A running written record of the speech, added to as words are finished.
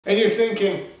And you're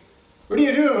thinking, what are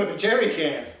you doing with a jerry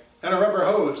can and a rubber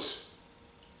hose?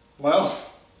 Well,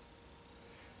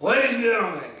 ladies and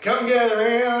gentlemen, come gather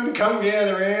round, come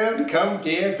gather round, come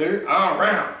gather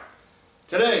around.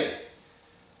 Today,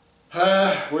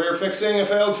 we're fixing a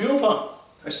failed fuel pump.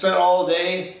 I spent all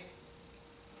day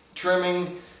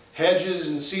trimming hedges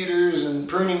and cedars and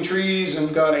pruning trees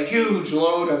and got a huge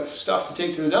load of stuff to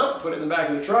take to the dump, put it in the back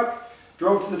of the truck,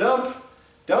 drove to the dump,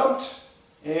 dumped,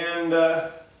 and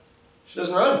she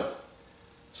doesn't run.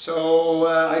 So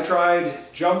I tried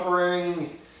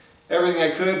jumpering everything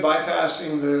I could,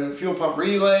 bypassing the fuel pump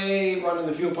relay, running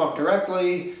the fuel pump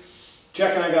directly,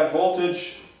 checking I got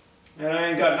voltage, and I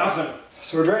ain't got nothing.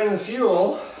 So we're draining the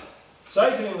fuel,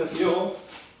 siphoning the fuel,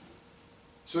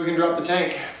 so we can drop the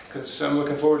tank, because I'm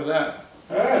looking forward to that.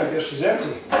 Alright, I guess she's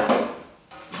empty.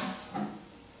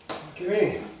 Look at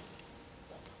me.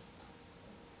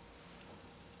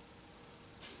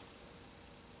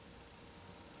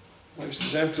 At least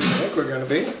as empty as I think we're going to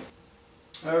be.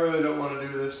 I really don't want to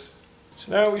do this.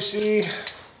 So now we see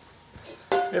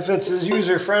if it's as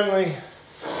user-friendly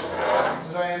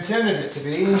as I intended it to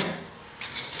be.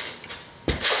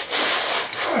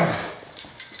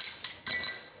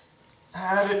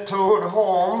 Had it towed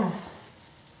home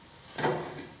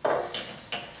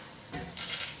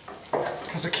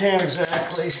because I can't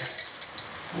exactly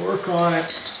work on it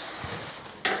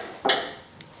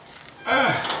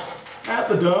at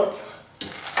the dump.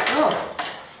 Oh,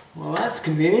 well, that's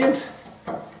convenient.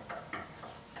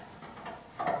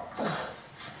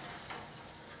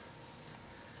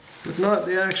 But not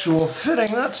the actual fitting,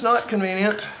 that's not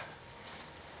convenient.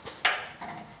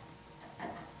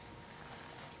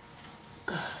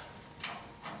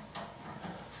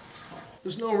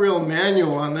 There's no real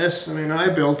manual on this. I mean, I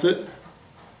built it.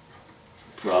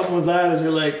 Problem with that is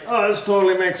you're like, oh, this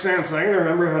totally makes sense. I can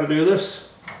remember how to do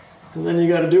this. And then you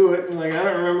got to do it, and like, I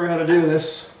don't remember how to do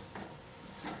this.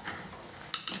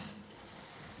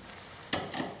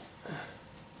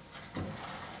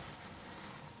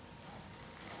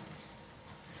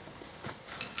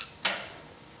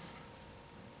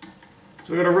 So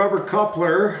we got a rubber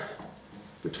coupler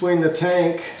between the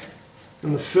tank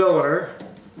and the filler.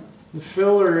 The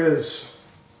filler is,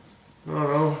 I don't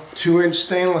know, 2-inch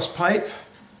stainless pipe,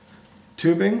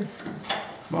 tubing,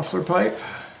 muffler pipe,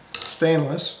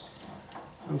 stainless.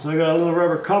 And so I got a little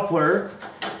rubber coupler,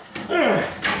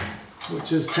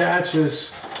 which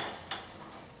attaches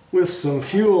with some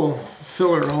fuel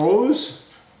filler hose.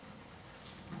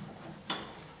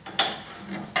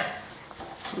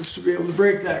 So we should be able to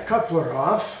break that coupler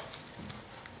off.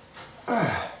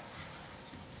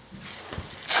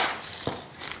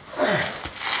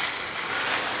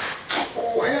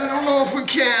 Oh, I don't know if we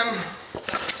can.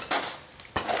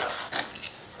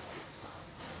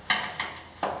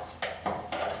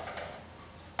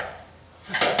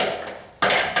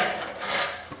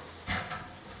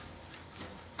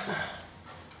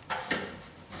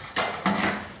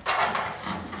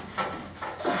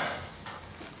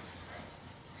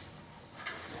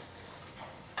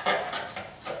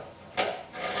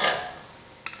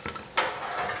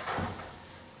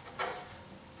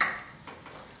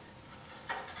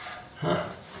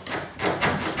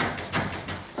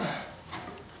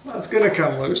 Well, it's going to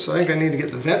come loose, so I think I need to get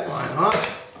the vent line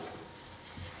off.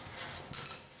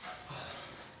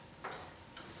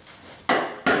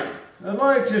 I'd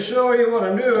like to show you what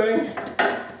I'm doing,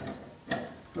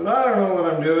 but I don't know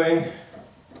what I'm doing.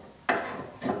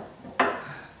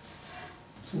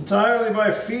 It's entirely by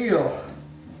feel.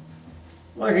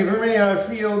 Lucky for me, I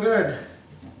feel good.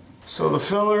 So the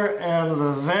filler and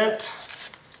the vent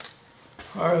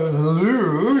are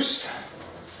loose.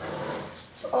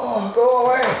 Oh, go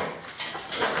away.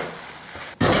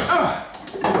 Ah.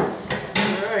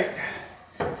 All right.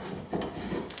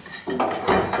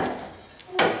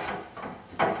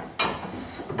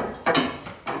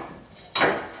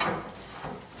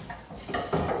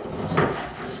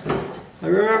 I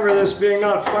remember this being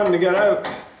not fun to get out.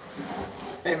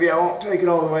 Maybe I won't take it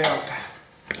all the way out.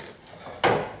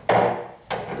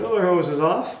 Filler hose is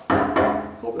off.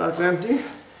 Hope that's empty.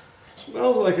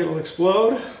 Smells like it'll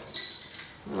explode.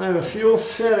 I have a fuel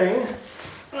fitting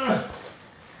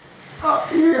up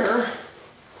here.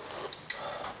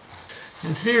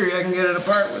 In theory, I can get it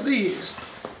apart with these.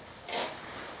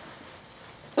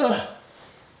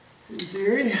 In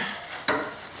theory.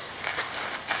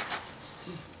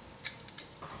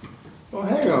 Oh,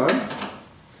 hang on.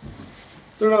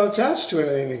 They're not attached to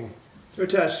anything. They're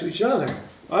attached to each other.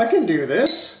 I can do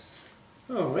this.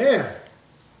 Oh man.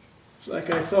 It's like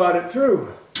I thought it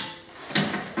through.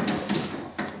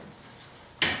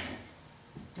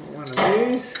 One of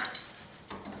these.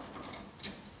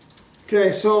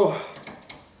 Okay, so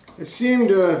I seem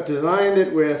to have designed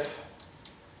it with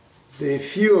the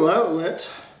fuel outlet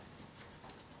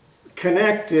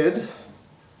connected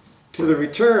to the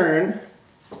return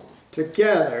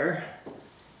together,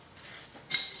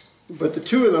 but the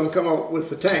two of them come out with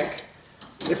the tank.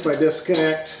 If I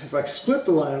disconnect, if I split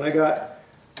the line, I got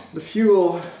the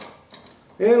fuel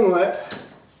inlet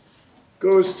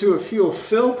goes to a fuel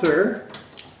filter,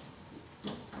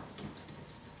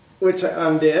 which I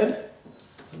undid.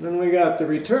 And then we got the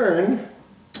return.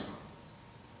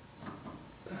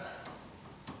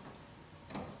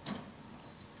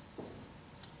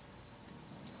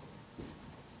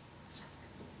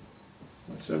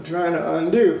 Which I'm trying to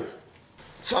undo.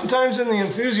 Sometimes in the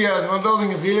enthusiasm of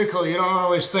building a vehicle, you don't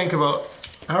always think about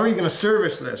how are you going to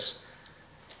service this?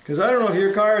 Because I don't know if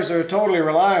your cars are totally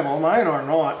reliable, mine are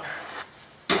not.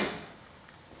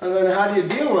 And then how do you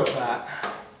deal with that?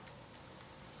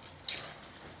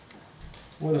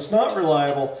 When it's not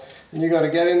reliable, and you got to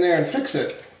get in there and fix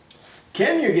it.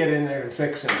 Can you get in there and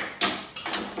fix it?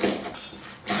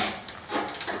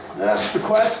 That's the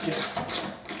question.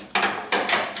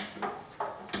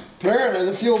 Apparently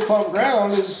the fuel pump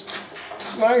ground is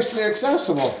nicely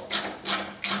accessible.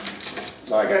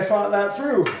 It's like I thought that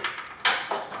through.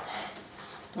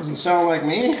 Doesn't sound like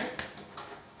me.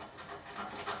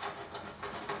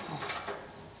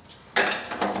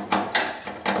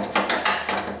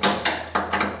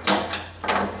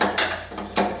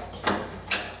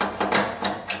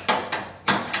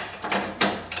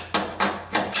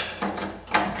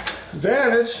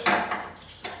 Advantage,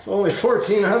 it's only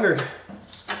 1,400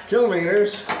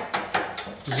 kilometers,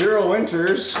 0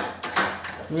 winters,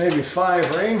 maybe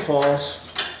 5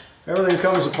 rainfalls. Everything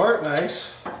comes apart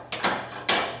nice.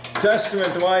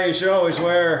 Testament to why you should always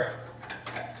wear,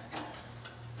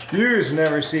 use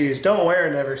never sees, don't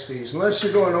wear never sees, unless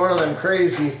you're going to one of them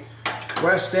crazy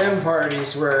West End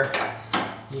parties where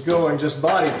you go in just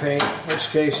body paint, in which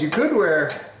case you could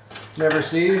wear never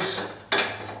sees.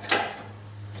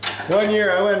 One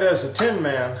year I went as a Tin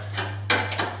Man.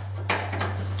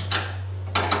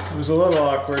 It was a little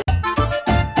awkward.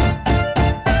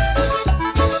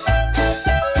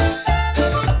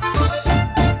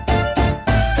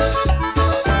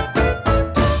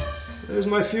 There's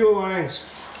my fuel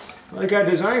lines, like I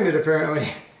designed it apparently.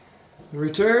 The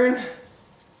return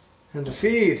and the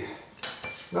feed.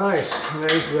 Nice. And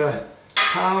there's the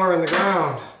power and the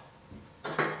ground.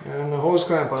 And the hose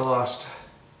clamp I lost.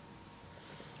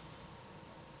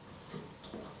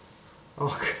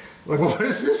 Oh, look, what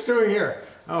is this doing here?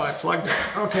 Oh, I plugged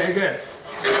it. Okay, good.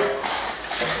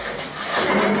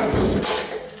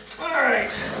 Alright.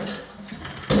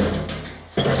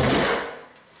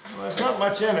 Well, there's not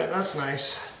much in it. That's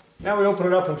nice. Now we open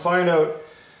it up and find out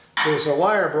there's a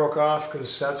wire broke off,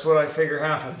 because that's what I figure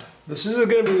happened. This is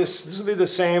going to be this will be the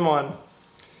same on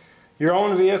your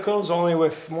own vehicles, only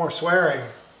with more swearing.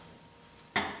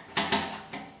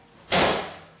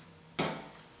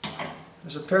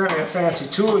 There's apparently a fancy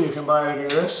tool you can buy to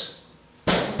do this.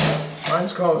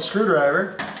 Mine's called a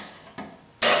screwdriver.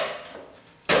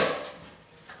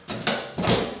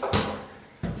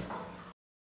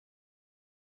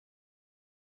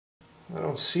 I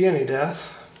don't see any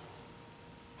death.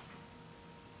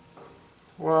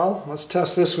 Well, let's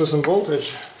test this with some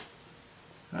voltage.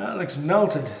 That looks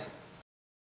melted.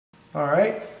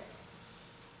 Alright.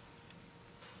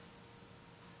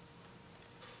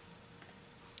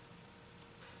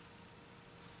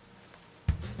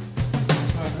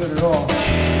 Not good at all.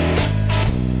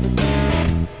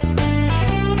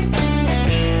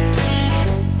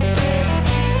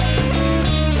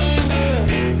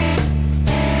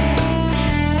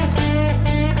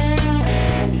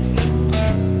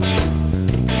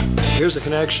 Here's the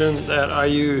connection that I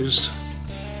used.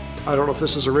 I don't know if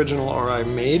this is original or I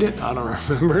made it, I don't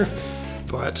remember,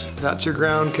 but that's your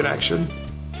ground connection.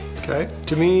 Okay,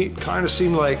 to me it kind of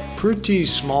seemed like pretty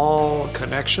small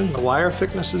connection. The wire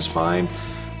thickness is fine,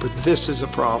 but this is a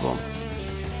problem.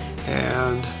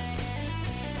 And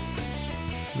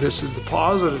this is the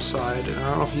positive side, and I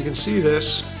don't know if you can see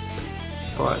this,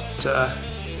 but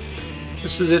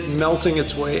this is it melting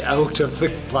its way out of the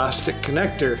plastic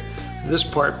connector. This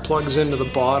part plugs into the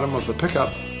bottom of the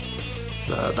pickup,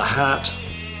 the hat,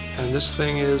 and this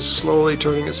thing is slowly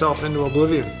turning itself into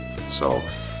oblivion. So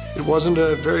it wasn't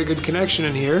a very good connection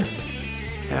in here,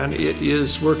 and it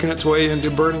is working its way into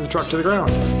burning the truck to the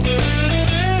ground.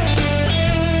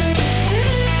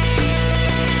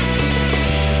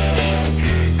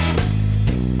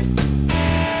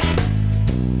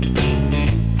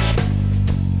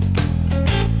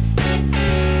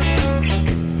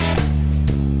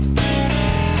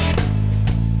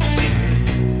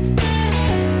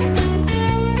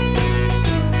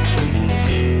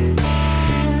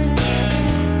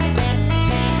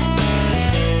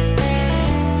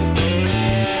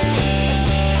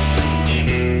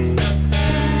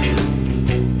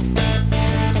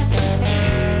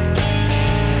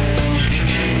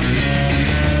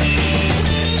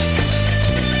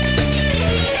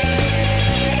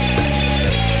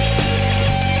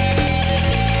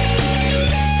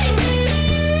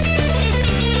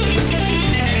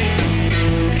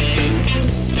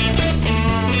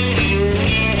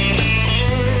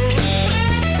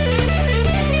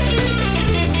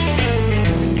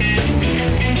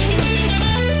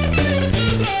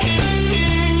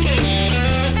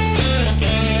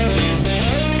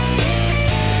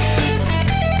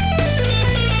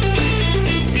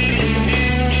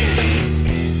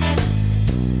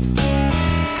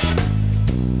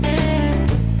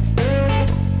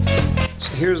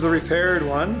 here's the repaired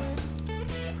one.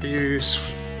 I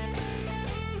use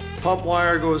pump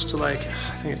wire goes to like,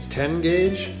 I think it's 10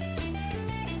 gauge,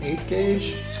 8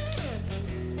 gauge,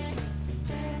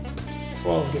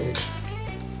 12 gauge.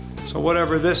 So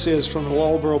whatever this is from the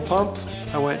Walbro pump,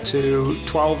 I went to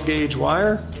 12 gauge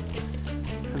wire.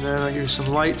 And then I'll give you some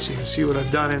light so you can see what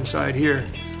I've done inside here.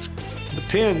 The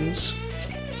pins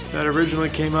that originally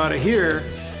came out of here,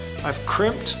 I've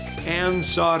crimped and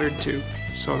soldered to.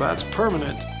 So that's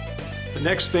permanent. The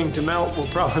next thing to melt will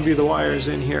probably be the wires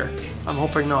in here. I'm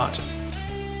hoping not.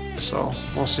 So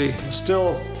we'll see. It's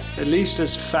still at least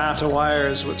as fat a wire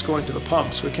as what's going to the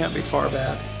pump, so it can't be far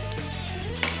bad.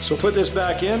 So put this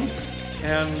back in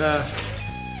and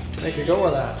make a go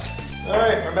of that. All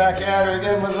right, we're back at it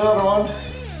again with another one.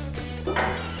 Put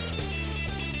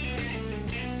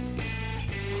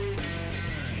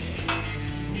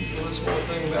this whole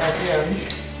thing back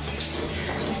in.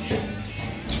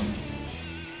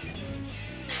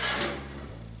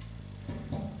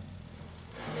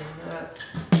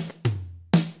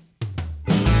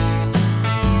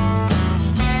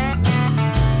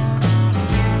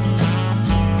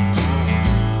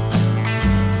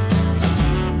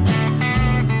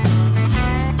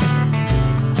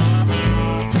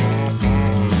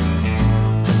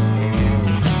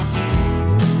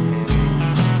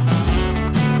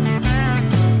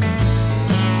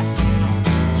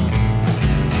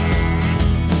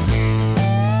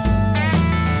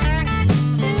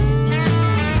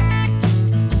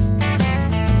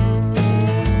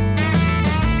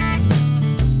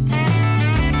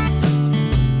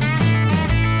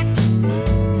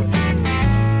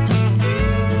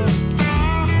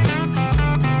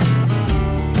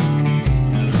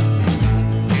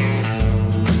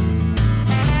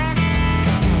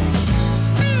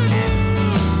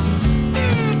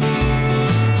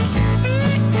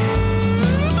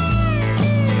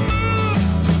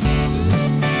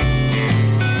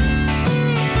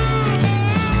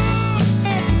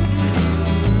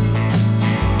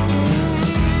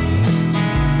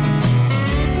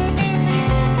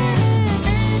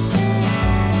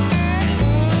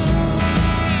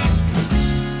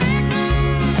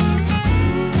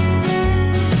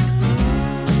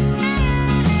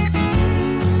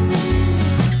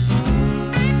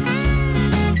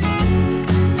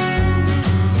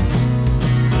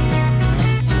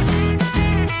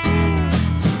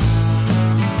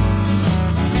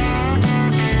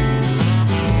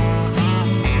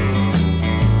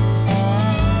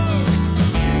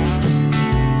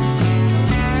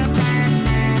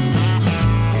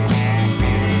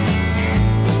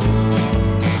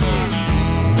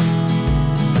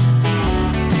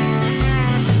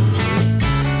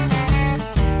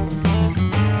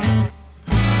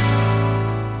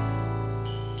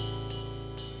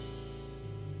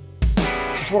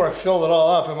 Before I fill it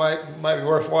all up, it might be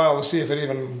worthwhile to see if it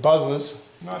even buzzes.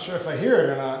 I'm not sure if I hear it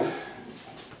or not.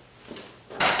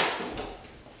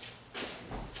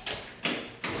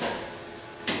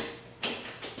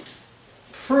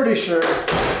 Pretty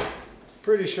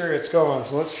sure it's going,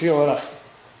 so let's feel it up.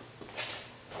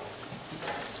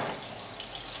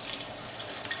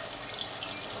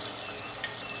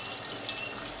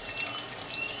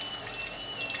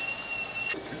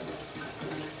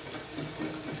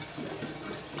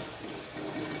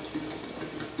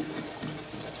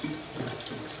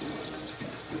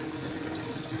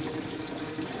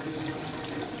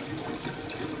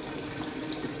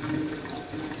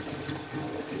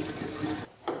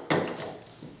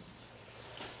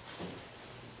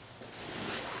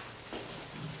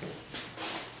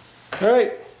 All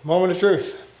right, moment of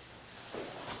truth.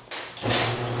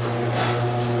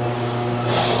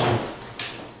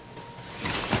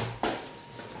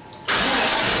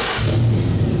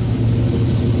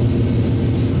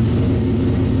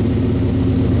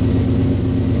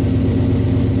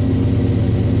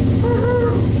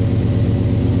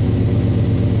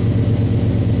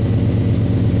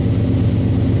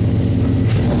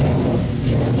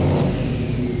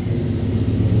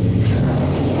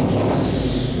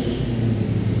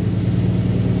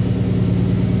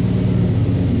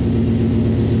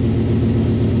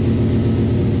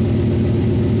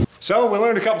 So we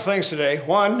learned a couple things today.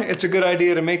 One, it's a good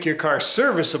idea to make your car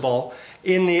serviceable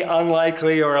in the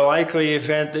unlikely or likely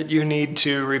event that you need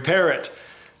to repair it.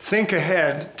 Think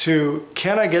ahead to,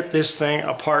 can I get this thing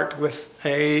apart with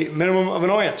a minimum of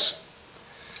annoyance?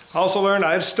 I also learned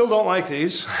I still don't like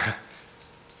these.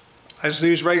 I just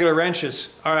use regular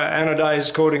wrenches.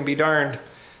 Anodized coating be darned.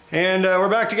 And we're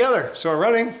back together. So we're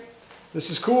running. This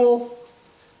is cool.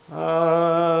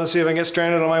 Let's see if I can get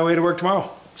stranded on my way to work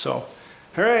tomorrow. So,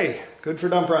 hooray, good for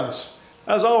dump runs.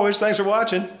 As always, thanks for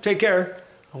watching. Take care,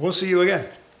 and we'll see you again.